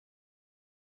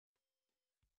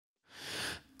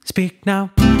speak now.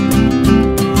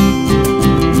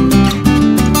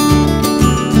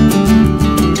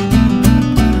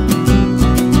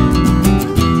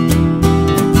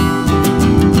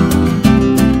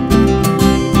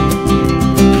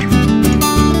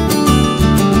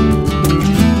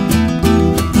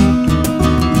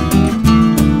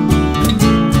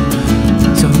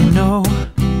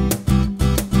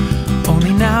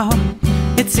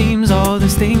 Seems all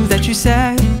those things that you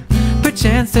said,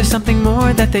 perchance there's something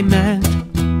more that they meant.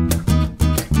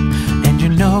 And you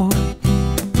know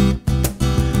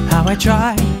how I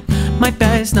try my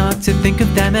best not to think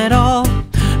of them at all.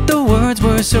 The words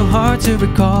were so hard to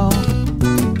recall.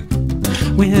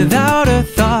 Without a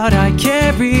thought I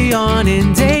carry on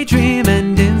in daydream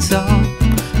and in song.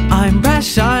 I'm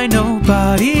brash, I know,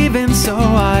 but even so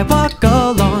I walk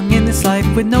along in this life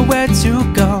with nowhere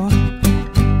to go.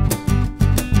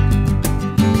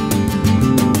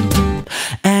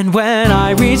 And when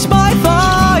I reach my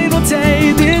final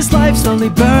day, this life's slowly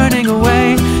burning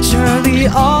away. Surely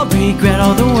I'll regret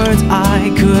all the words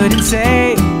I couldn't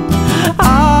say.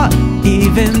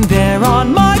 Even there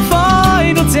on my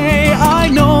final day, I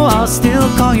know I'll still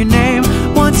call your name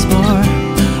once more,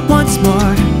 once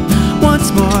more,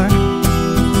 once more.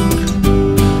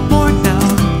 More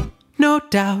now, no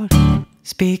doubt,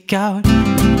 speak out.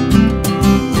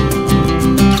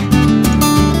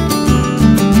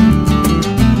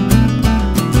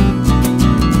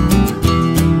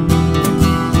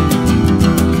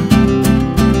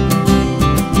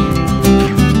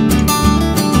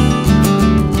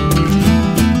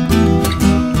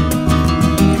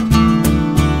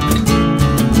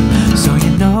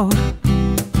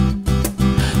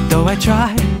 I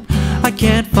tried, I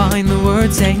can't find the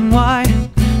words saying why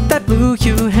that blue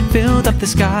hue had filled up the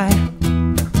sky.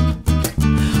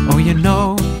 Oh, you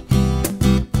know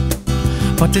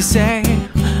what to say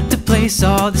to place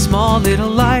all the small little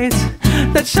lights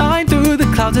that shine through the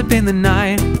clouds up in the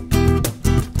night.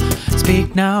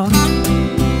 Speak now.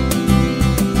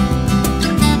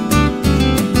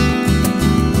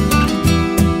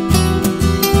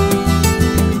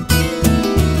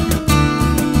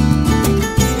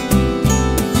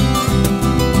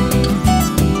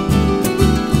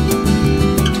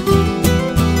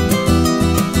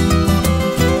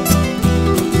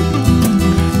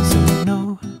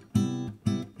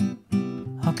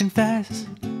 Confess,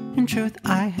 in truth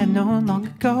I had known long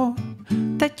ago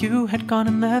that you had gone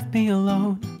and left me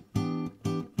alone.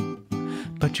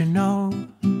 But you know,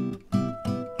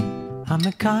 I'm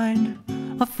the kind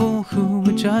of fool who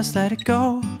would just let it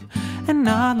go and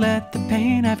not let the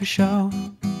pain ever show.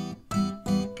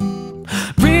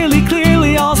 Really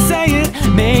clearly I'll say it,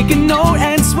 make a note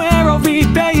and swear I'll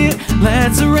repay it.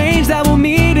 Let's arrange that we'll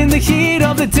meet in the heat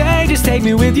of the day, just take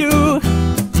me with you.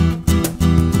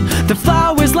 The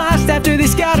flowers last after they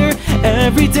scatter,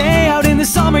 every day out in the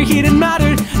summer heat and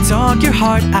matter. Talk your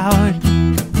heart out,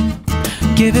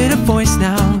 give it a voice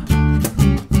now,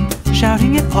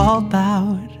 shouting it all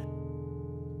loud.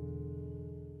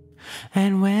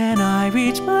 And when I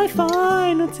reach my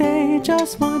final day,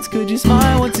 just once could you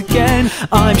smile once again?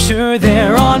 I'm sure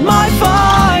there on my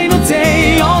final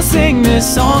day I'll sing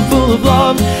this song full of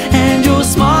love, and you'll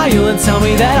smile and tell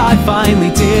me that I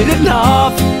finally did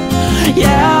enough.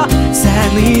 Yeah,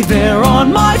 sadly there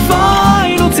on my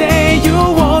final day you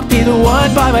won't be the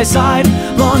one by my side.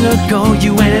 Long ago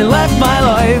you went and left my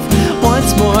life.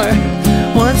 Once more,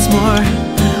 once more,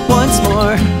 once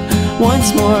more,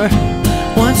 once more,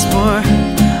 once more,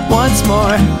 once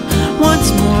more,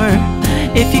 once more.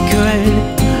 If you could,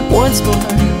 once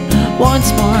more,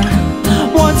 once more,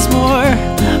 once more,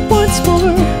 once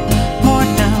more. More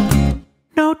now,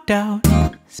 no doubt,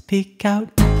 speak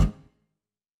out.